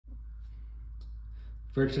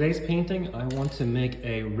For today's painting, I want to make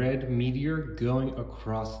a red meteor going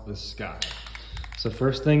across the sky. So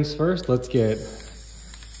first things first, let's get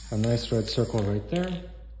a nice red circle right there.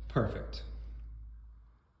 Perfect.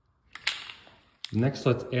 Next,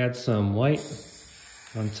 let's add some white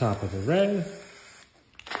on top of the red,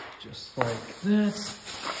 just like that.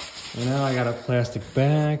 And now I got a plastic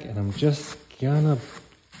bag and I'm just gonna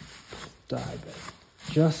dye it,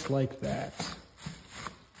 just like that.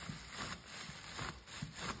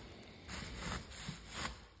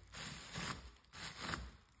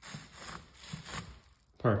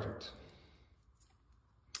 Perfect.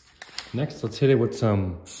 Next, let's hit it with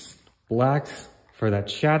some black for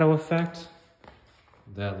that shadow effect.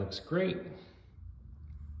 That looks great.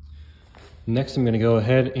 Next, I'm gonna go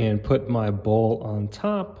ahead and put my bowl on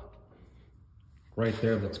top. Right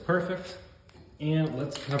there looks perfect. And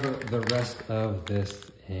let's cover the rest of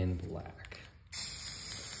this in black.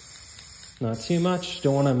 Not too much,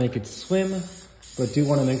 don't wanna make it swim, but do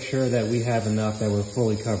wanna make sure that we have enough that we're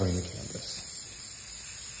fully covering the canvas.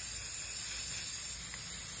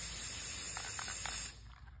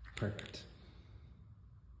 Perfect.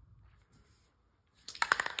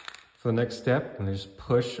 For the next step, I'm gonna just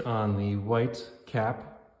push on the white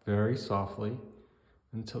cap very softly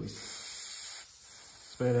until we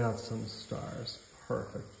spit out some stars.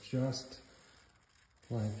 Perfect, just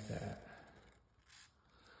like that.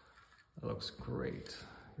 That looks great.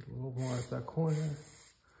 Get a little more at that corner.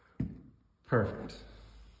 Perfect.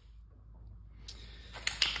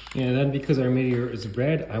 And then because our meteor is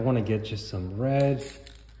red, I wanna get just some red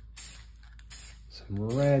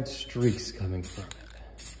streaks coming from it.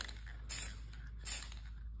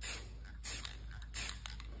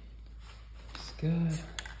 That's good.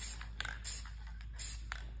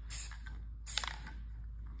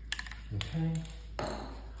 Okay.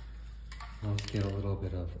 Let's get a little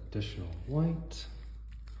bit of additional white.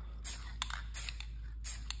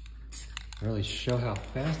 Really show how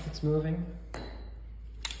fast it's moving.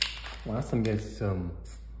 Last time,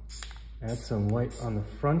 add some white on the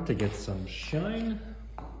front to get some shine.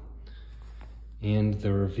 And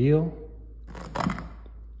the reveal,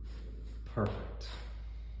 perfect.